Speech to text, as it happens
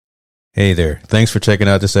Hey there. Thanks for checking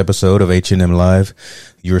out this episode of H&M Live.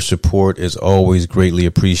 Your support is always greatly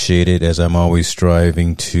appreciated, as I'm always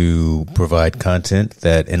striving to provide content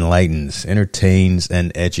that enlightens, entertains,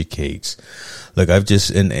 and educates. Look, I've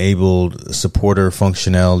just enabled supporter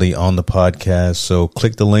functionality on the podcast, so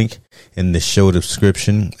click the link in the show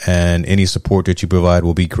description, and any support that you provide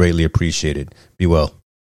will be greatly appreciated. Be well.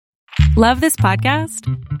 Love this podcast?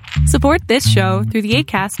 Support this show through the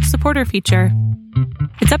Acast supporter feature.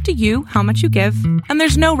 It's up to you how much you give, and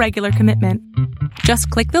there's no regular commitment. Just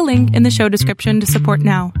click the link in the show description to support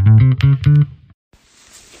now.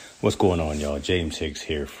 What's going on, y'all? James Hicks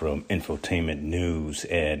here from Infotainment News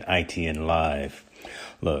and ITN Live.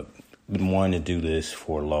 Look, been wanting to do this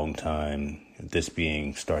for a long time. This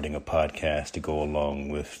being starting a podcast to go along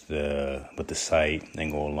with the site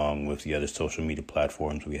and go along with the other social media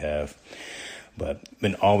platforms we have. But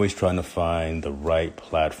been always trying to find the right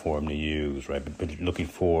platform to use, right? Been looking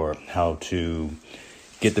for how to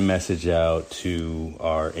get the message out to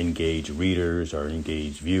our engaged readers, our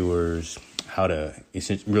engaged viewers, how to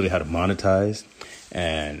monetize.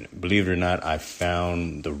 And believe it or not, I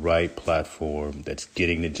found the right platform that's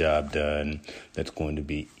getting the job done, that's going to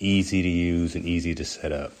be easy to use and easy to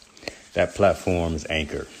set up. That platform is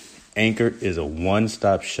Anchor. Anchor is a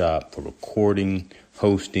one-stop shop for recording,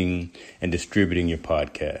 hosting, and distributing your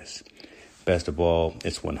podcast. Best of all,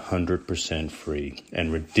 it's 100% free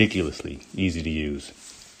and ridiculously easy to use.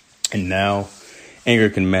 And now, Anchor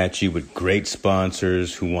can match you with great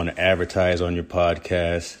sponsors who want to advertise on your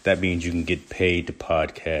podcast. That means you can get paid to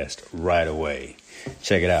podcast right away.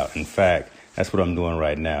 Check it out. In fact, that's what I'm doing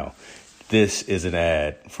right now. This is an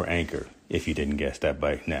ad for Anchor, if you didn't guess that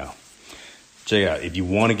by now. Check it out. If you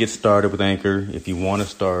want to get started with Anchor, if you want to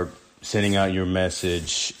start sending out your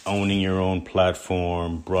message, owning your own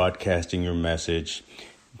platform, broadcasting your message,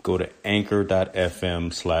 go to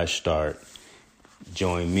anchor.fm/start.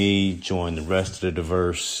 Join me, join the rest of the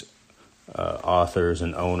diverse authors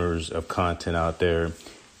and owners of content out there.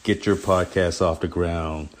 Get your podcast off the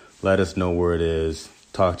ground. Let us know where it is.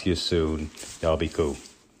 Talk to you soon. Y'all be cool.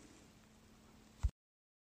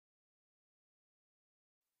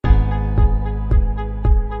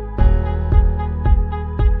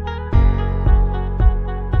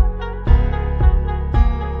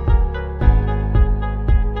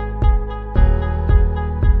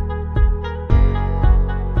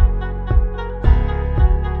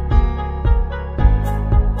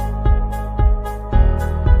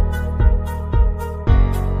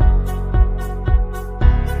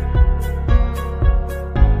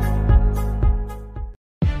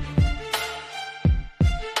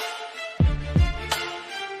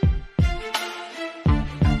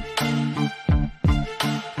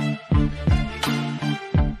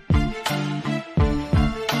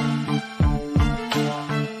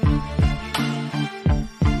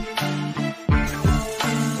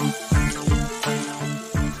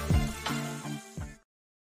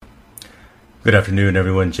 Good afternoon,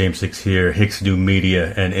 everyone. James Hicks here, Hicks New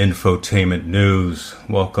Media and Infotainment News.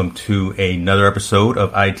 Welcome to another episode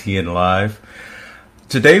of ITN Live.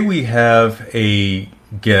 Today we have a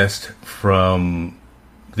guest from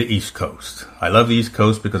the East Coast. I love the East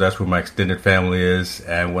Coast because that's where my extended family is.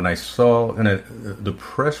 And when I saw the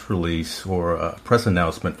press release or a press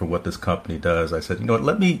announcement for what this company does, I said, you know what,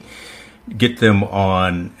 let me get them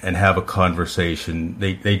on and have a conversation.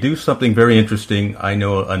 They do something very interesting. I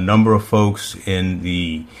know a number of folks in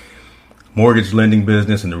the mortgage lending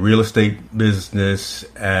business and the real estate business,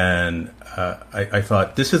 and I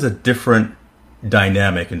thought this is a different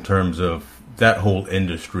dynamic in terms of that whole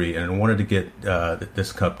industry, and I wanted to get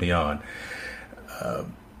this company on.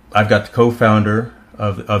 I've got the co-founder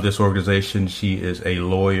of this organization. She is a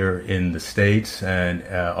lawyer in the States and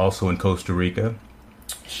also in Costa Rica.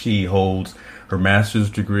 She holds her master's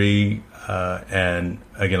degree, and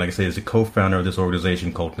again, like I say, is a co-founder of this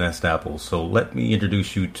organization called NestApple. So let me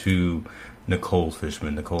introduce you to Nicole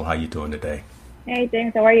Fishman. Nicole, how you doing today? Hey,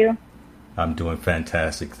 James, how are you? I'm doing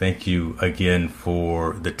fantastic. Thank you again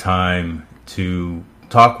for the time to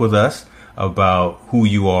talk with us about who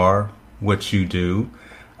you are, what you do.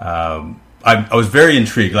 I was very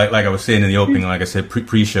intrigued, like I was saying in the opening, like I said,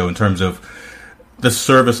 pre-show, in terms of the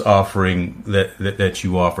service offering that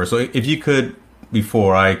you offer. So if you could,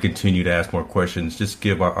 before I continue to ask more questions, just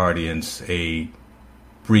give our audience a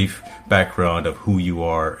brief background of who you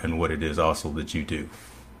are and what it is also that you do.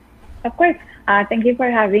 Of course. Thank you for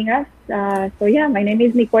having us. My name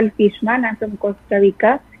is Nicole Fishman. I'm from Costa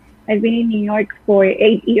Rica. I've been in New York for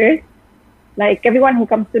 8 years. Like everyone who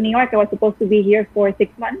comes to New York, I was supposed to be here for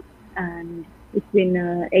 6 months, and it's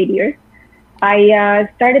been 8 years. I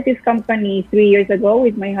started this company 3 years ago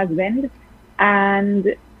with my husband,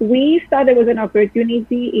 and we saw there was an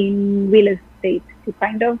opportunity in real estate to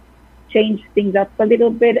kind of change things up a little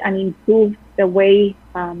bit and improve the way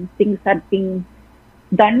things had been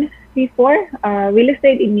done before. Real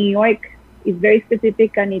estate in New York is very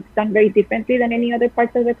specific and it's done very differently than any other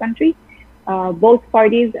parts of the country. Both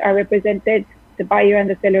parties are represented, the buyer and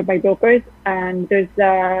the seller, by brokers, and there's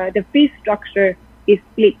the fee structure is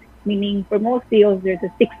split, meaning for most deals there's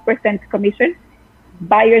a 6% commission.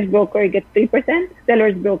 Buyer's broker gets 3%,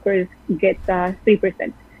 seller's brokers get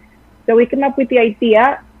 3%. So we came up with the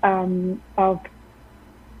idea of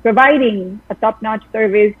providing a top-notch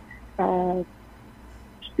service,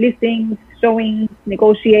 listings, showing,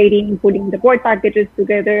 negotiating, putting the board packages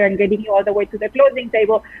together, and getting you all the way to the closing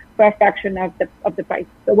table for a fraction of the price.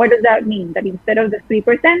 So what does that mean? That instead of the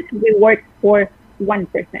 3%, we work for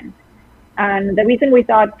 1%. And the reason we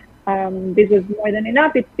thought this was more than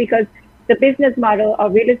enough is because the business model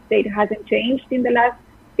of real estate hasn't changed in the last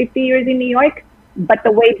 50 years in New York, but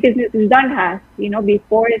the way business is done has.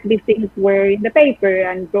 Before these things were in the paper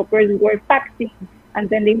and brokers were faxing and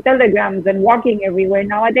sending telegrams and walking everywhere.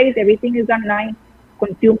 Nowadays, everything is online.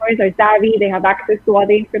 Consumers are savvy. They have access to all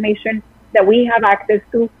the information that we have access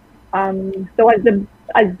to. So as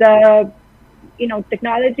the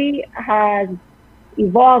technology has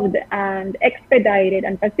evolved and expedited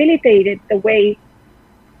and facilitated the way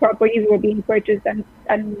properties were being purchased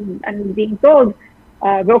and being sold,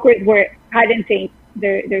 brokers hadn't changed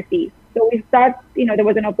their fees. So we thought, there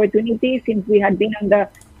was an opportunity since we had been on the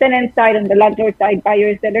tenant side and the landlord side,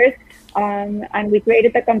 buyers, sellers, and we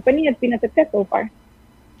created the company. It's been a success so far.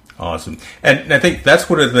 Awesome. And I think that's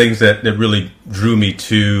one of the things that really drew me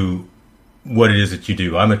to what it is that you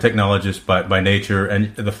do. I'm a technologist by nature,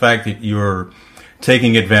 and the fact that you're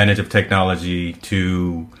taking advantage of technology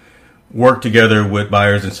to work together with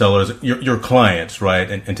buyers and sellers, your clients, right,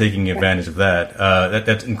 and taking advantage of that.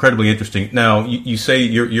 That's incredibly interesting. Now, you say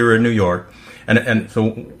you're in New York, and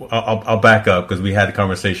so I'll back up because we had a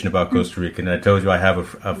conversation about Costa Rica, and I told you I have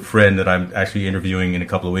a friend that I'm actually interviewing in a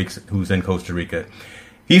couple of weeks who's in Costa Rica.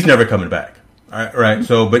 He's never coming back, right?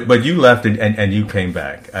 So, but you left and you came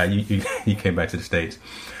back. You came back to the States.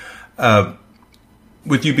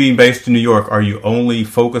 With you being based in New York, are you only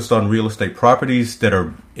focused on real estate properties that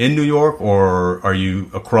are in New York, or are you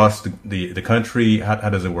across the country? How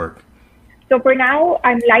does it work? So for now,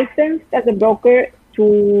 I'm licensed as a broker to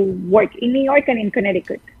work in New York and in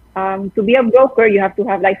Connecticut. To be a broker, you have to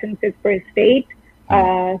have licenses per state.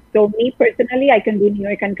 So me personally, I can do New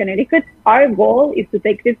York and Connecticut. Our goal is to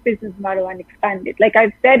take this business model and expand it. Like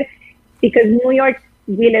I've said, because New York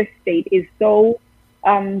real estate is so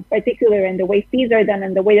particular and the way fees are done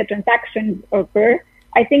and the way the transactions occur,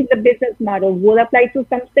 I think the business model will apply to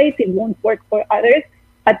some states. It won't work for others.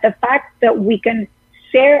 But the fact that we can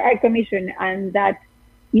share our commission and that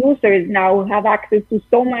users now have access to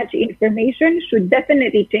so much information should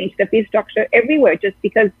definitely change the fee structure everywhere, just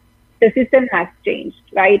because the system has changed,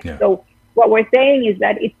 right? Yeah. So what we're saying is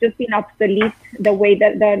that it's just been obsolete the way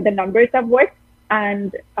that the numbers have worked,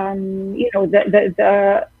 and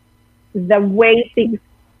the way things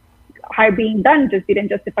are being done just didn't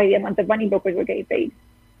justify the amount of money brokers were getting paid.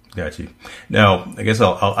 Got you. Now, I guess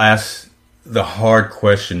I'll ask the hard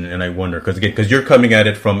question, and I wonder, because you're coming at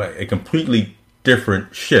it from a completely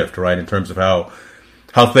different shift, right, in terms of how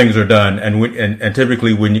things are done, and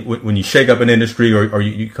typically when you shake up an industry or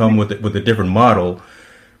you come with a different model,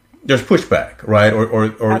 there's pushback, right, or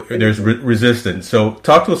there's resistance. So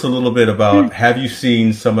talk to us a little bit about have you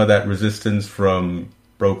seen some of that resistance from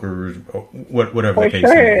brokers, or whatever the case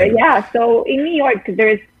is? For sure, yeah. So in New York,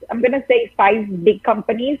 there's, I'm going to say, 5 big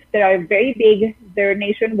companies that are very big. They're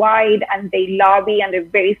nationwide, and they lobby, and they're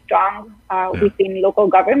very strong within local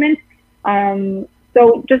government.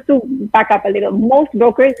 So just to back up a little, most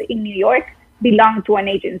brokers in New York belong to an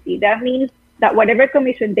agency. That means that whatever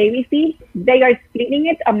commission they receive, they are splitting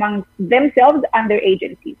it among themselves and their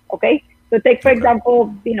agencies, okay? So take, for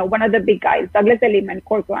example, one of the big guys, Douglas Elliman,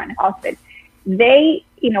 Corcoran, Halstead. They,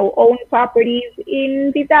 own properties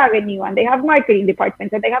in Fifth Avenue, and they have marketing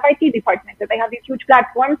departments, and they have IT departments, and they have these huge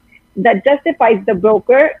platforms that justifies the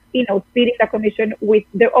broker, splitting the commission with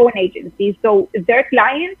their own agency. So their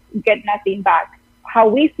clients get nothing back. How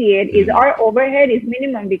we see it is our overhead is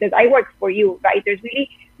minimum because I work for you, right? There's really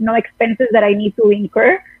no expenses that I need to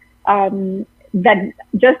incur that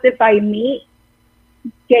justify me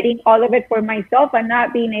getting all of it for myself and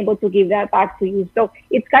not being able to give that back to you. So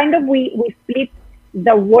it's kind of, we split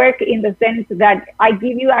the work in the sense that I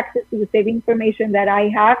give you access to the same information that I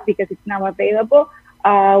have because it's now available.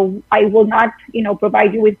 I will not,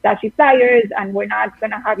 provide you with flashy flyers, and we're not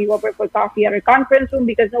going to have you over for coffee at our conference room,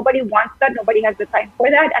 because nobody wants that. Nobody has the time for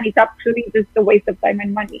that. And it's actually just a waste of time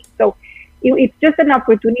and money. So it's just an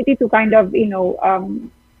opportunity to kind of,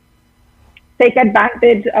 take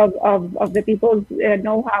advantage of the people's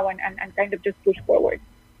know-how and kind of just push forward.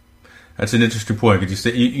 That's an interesting point, because you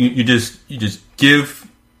say you just give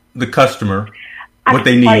the customer what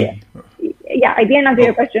they need. Yeah, I didn't answer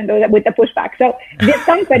your question though with the pushback. So these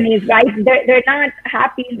companies, right, they're not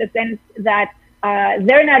happy in the sense that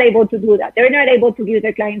they're not able to do that. They're not able to give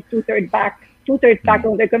their clients two-thirds back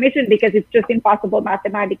of their commission, because it's just impossible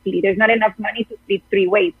mathematically. There's not enough money to split 3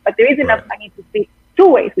 ways, but there is enough money to split 2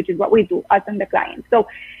 ways, which is what we do, us and the clients. So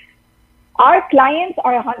our clients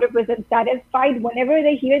are 100% satisfied. Whenever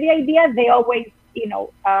they hear the idea, they always,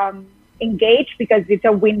 engage, because it's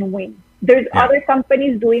a win-win. There's other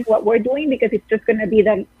companies doing what we're doing, because it's just going to be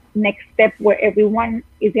the next step where everyone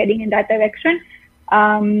is heading in that direction.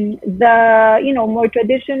 The, more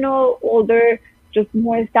traditional, older, just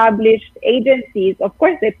more established agencies, of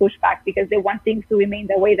course, they push back, because they want things to remain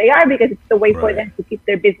the way they are, because it's the way for them to keep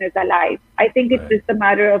their business alive. I think it's just a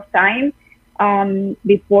matter of time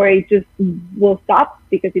before it just will stop,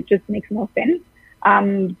 because it just makes no sense.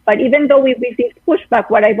 But even though we've received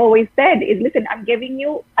pushback, what I've always said is, listen, I'm giving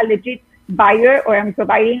you a legit buyer, or I'm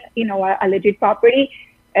providing, a legit property.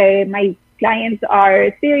 My clients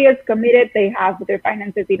are serious, committed. They have their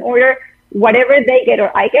finances in order. Whatever they get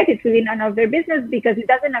or I get, it's really none of their business, because it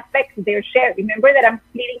doesn't affect their share. Remember that I'm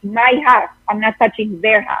splitting my half. I'm not touching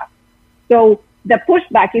their half. So the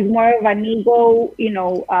pushback is more of an ego,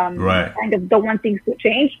 kind of don't want things to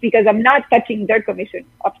change, because I'm not touching their commission.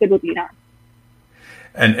 Absolutely not.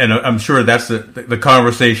 And I'm sure that's the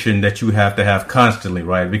conversation that you have to have constantly,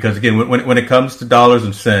 right? Because again, when it comes to dollars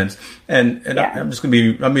and cents, and I'm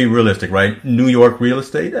being realistic, right? New York real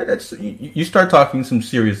estate, that's you start talking some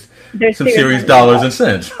serious dollars and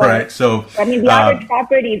cents, right? So I mean, the average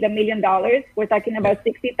property is $1 million. We're talking about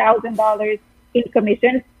 $60,000 in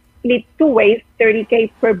commissions, split 2 ways,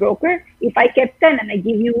 $30K per broker. If I kept 10 and I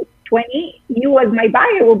give you 20, you as my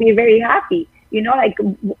buyer will be very happy.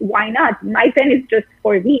 Why not? My 10 is just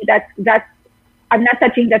for me. That's I'm not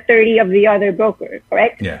touching the 30 of the other broker,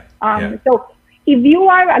 correct? So if you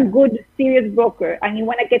are a good, serious broker and you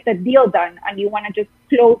want to get the deal done and you want to just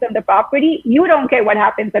close on the property, you don't care what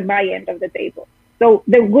happens at my end of the table. So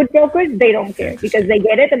the good brokers, they don't care, because they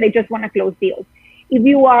get it and they just want to close deals. If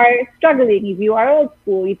you are struggling, if you are old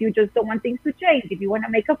school, if you just don't want things to change, if you want to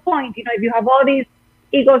make a point, if you have all these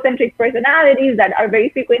egocentric personalities that are very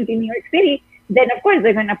frequent in New York City, then of course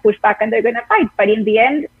they're going to push back and they're going to fight. But in the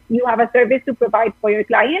end, you have a service to provide for your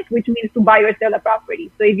client, which means to buy or sell a property.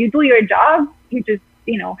 So if you do your job, you just,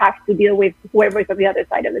 have to deal with whoever's on the other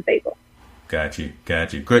side of the table. Got you.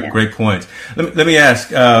 Great points. Let me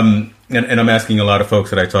ask, and I'm asking a lot of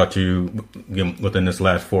folks that I talked to within this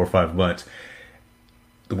last 4 or 5 months.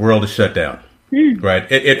 The world is shut down, right?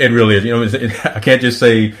 It really is. I can't just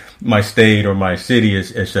say my state or my city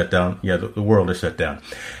is shut down. Yeah, the world is shut down.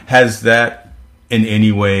 Has that in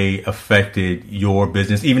any way affected your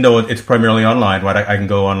business, even though it's primarily online, right? I can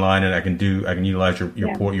go online and I can utilize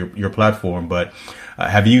your platform. But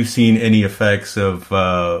have you seen any effects of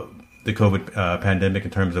the COVID pandemic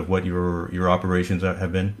in terms of what your operations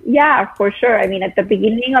have been? Yeah, for sure. I mean, at the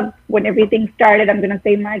beginning of when everything started, I'm going to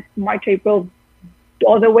say March, April,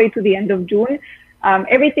 all the way to the end of June,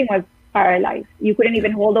 everything was paralyzed. You couldn't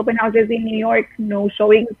even hold open houses in New York. No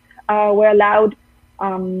showings were allowed.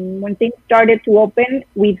 When things started to open,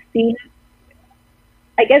 we've seen,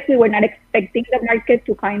 I guess we were not expecting the market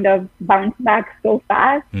to kind of bounce back so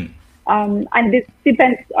fast. And this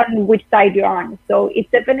depends on which side you're on. So it's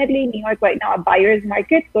definitely New York right now, a buyer's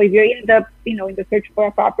market. So if you're in the, in the search for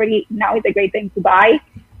a property, now is a great time to buy.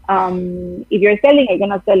 If you're selling, you're going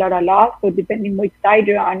to sell at a loss. So depending which side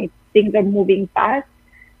you're on, things are moving fast.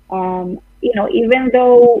 Even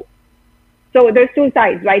though, so there's 2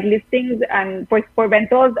 sides, right? Listings and for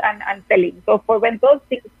rentals and selling. So for rentals,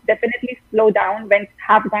 things definitely slow down. Rents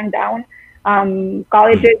have gone down.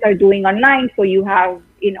 Colleges are doing online. So you have,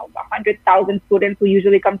 100,000 students who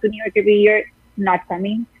usually come to New York every year, not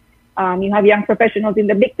coming. You have young professionals in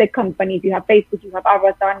the big tech companies. You have Facebook, you have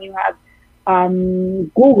Amazon, you have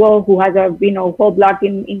Google, who has a whole block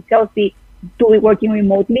in Chelsea, working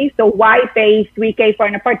remotely. So why pay $3K for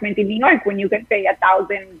an apartment in New York when you can pay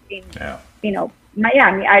 $1,000 in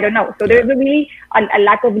Miami? I don't know. So there's really a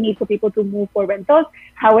lack of need for people to move for rentals.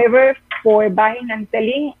 However, for buying and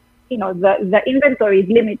selling, the inventory is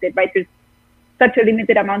limited, right? There's such a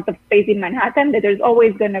limited amount of space in Manhattan that there's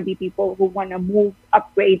always going to be people who want to move,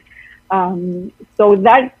 upgrade, So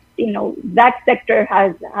that, that sector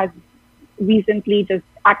has recently just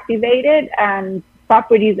activated, and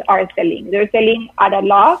properties are selling. They're selling at a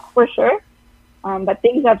loss for sure, but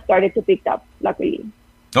things have started to pick up, luckily.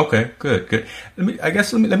 Okay, good.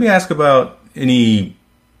 Let me ask about any,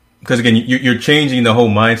 because again, you're changing the whole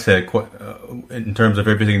mindset in terms of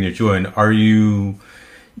everything that you're doing. Are you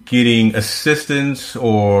getting assistance,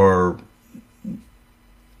 or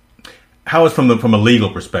how is from a legal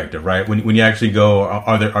perspective, right? When you actually go,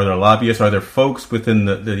 are there lobbyists? Are there folks within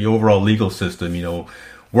the overall legal system,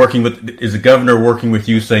 working with, is the governor working with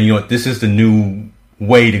you saying, this is the new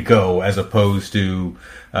way to go, as opposed to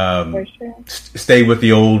stay with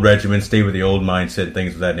the old regimen, stay with the old mindset,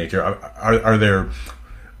 things of that nature? Are there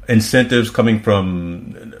incentives coming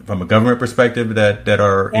from a government perspective that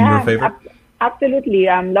are in your favor? Absolutely.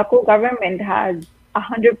 Local government has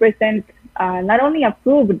 100% not only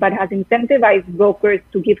approved, but has incentivized brokers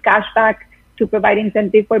to give cash back, to provide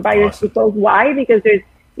incentive for buyers. Awesome. Because why? Because there's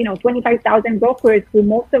 25,000 brokers who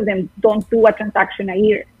most of them don't do a transaction a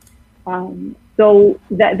year. So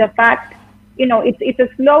the fact, it's a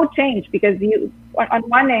slow change, because on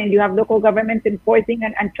one end you have local governments enforcing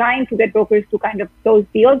and trying to get brokers to kind of close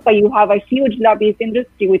deals, but you have a huge lobbyist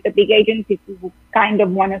industry with the big agencies who kind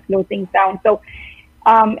of want to slow things down. So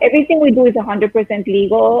everything we do is 100%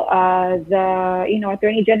 legal. The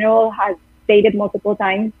Attorney General has stated multiple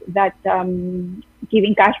times that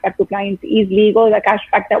giving cashback to clients is legal. The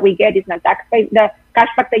cashback that we get is not taxed. The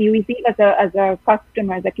cashback that you receive as a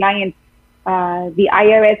customer, as a client, the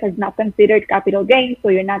IRS has not considered capital gains, so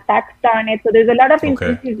you're not taxed on it. So there's a lot of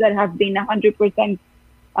incentives that have been 100%,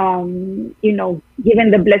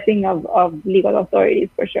 given the blessing of legal authorities,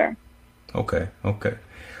 for sure. Okay.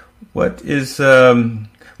 What is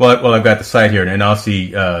well, I've got the site here, and I'll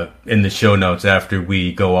see in the show notes after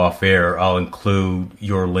we go off air, I'll include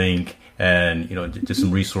your link and just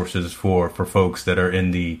some resources for folks that are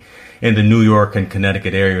in the New York and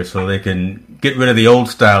Connecticut area, so they can get rid of the old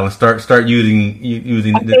style and start using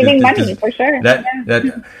saving money for sure. That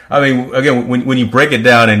I mean, again, when you break it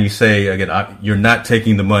down and you say again, you're not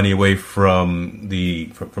taking the money away from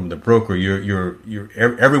the broker. You're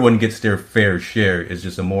everyone gets their fair share. It's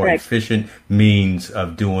just a more efficient means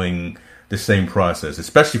of doing the same process,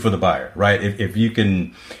 especially for the buyer, right? If you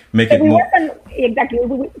can make it more. Exactly.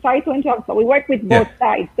 Sorry to interrupt. So we work with both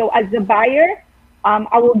sides. So as the buyer,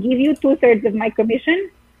 I will give you 2/3 of my commission.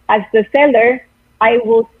 As the seller, I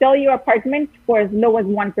will sell your apartment for as low as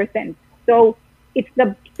 1%. So it's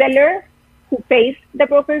the seller who pays the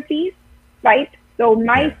broker fees, right? So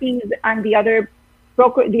my fees and the other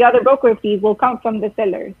broker fees will come from the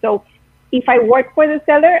seller. So if I work for the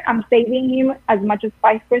seller, I'm saving him as much as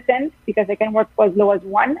 5% because I can work for as low as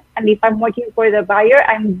 1%. And if I'm working for the buyer,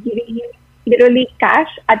 I'm giving him literally cash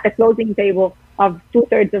at the closing table of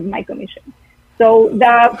 2/3 of my commission. So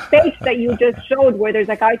the page that you just showed, where there's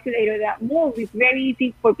a calculator that moves, is very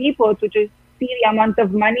easy for people to just see the amount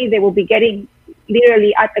of money they will be getting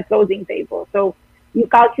literally at the closing table. So you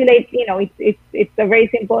calculate, it's a very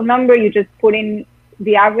simple number. You just put in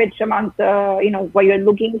the average amount, what you're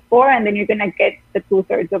looking for, and then you're going to get the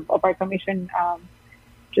 2/3 of our commission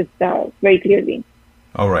very clearly.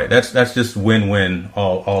 All right. That's just win-win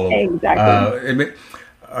all over. Exactly.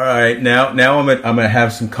 All right. Now I'm gonna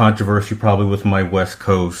have some controversy probably with my West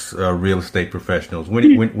Coast real estate professionals. When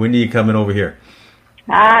are you coming over here?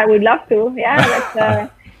 I would love to. Yeah,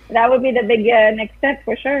 that would be the big next step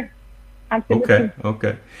for sure. Absolutely.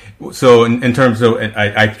 Okay. So in terms of, and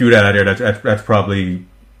I threw that out there. That's probably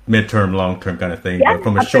midterm, long term kind of thing. Yeah, but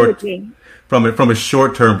from a absolutely. From a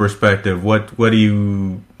short term perspective,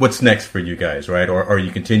 what's next for you guys, right? Or are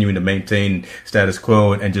you continuing to maintain status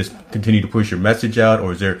quo and just continue to push your message out,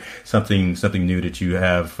 or is there something new that you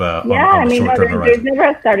have on the short term horizon? There's never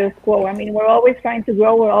a status quo. I mean, we're always trying to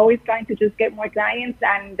grow. We're always trying to just get more clients.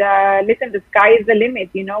 And listen, the sky is the limit.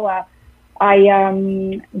 We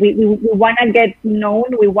want to get known.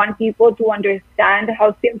 We want people to understand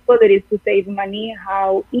how simple it is to save money,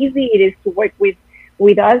 how easy it is to work with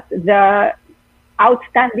us, the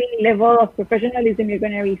outstanding level of professionalism you're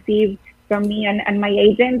going to receive from me and my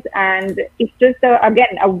agents. And it's just,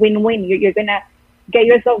 a win-win. You're going to get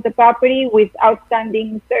yourself the property with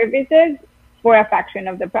outstanding services for a fraction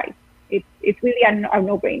of the price. It's really a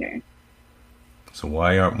no-brainer. So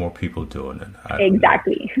why aren't more people doing it?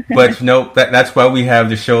 Exactly. But that's why we have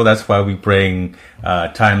the show. That's why we bring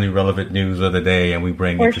timely, relevant news of the day, and we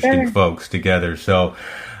bring interesting folks together. So,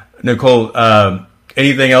 Nicole,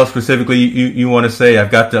 anything else specifically you want to say?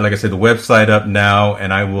 I've got like I said, the website up now,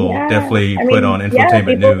 and I will definitely put on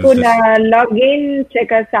Infotainment News. People could log in,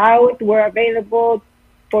 check us out. We're available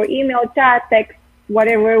for email, chat, text,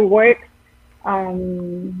 whatever works.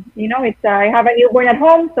 It's I have a newborn at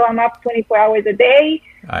home, so I'm up 24 hours a day.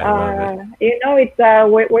 I love it.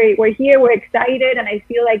 It's we're here, we're excited, and I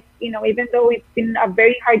feel like even though it's been a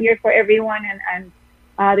very hard year for everyone, and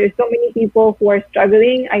there's so many people who are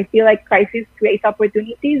struggling, I feel like crisis creates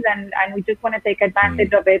opportunities, and we just want to take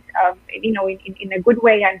advantage of it, in a good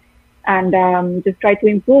way, and just try to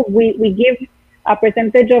improve. We give a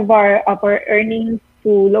percentage of our earnings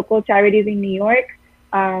to local charities in New York.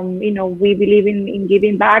 We believe in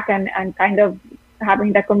giving back and kind of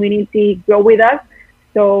having the community grow with us.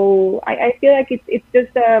 So I feel like it's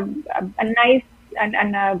just a nice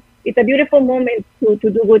and it's a beautiful moment to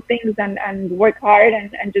do good things and work hard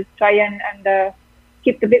and just try and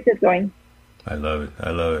keep the business going. I love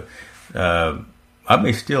it. I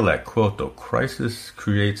may steal that quote though. Crisis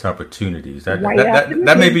creates opportunities.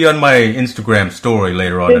 That may be on my Instagram story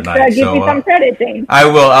later on tonight. Give me some credit, James. I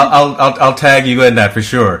will. I'll tag you in that for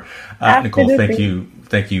sure. Nicole, thank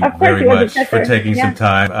you very much for taking some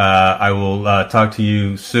time. I will talk to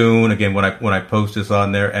you soon again when I post this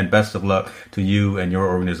on there. And best of luck to you and your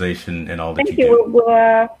organization and all that you do. Thank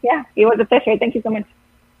you. It was a pleasure. Thank you so much.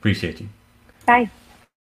 Appreciate you. Bye.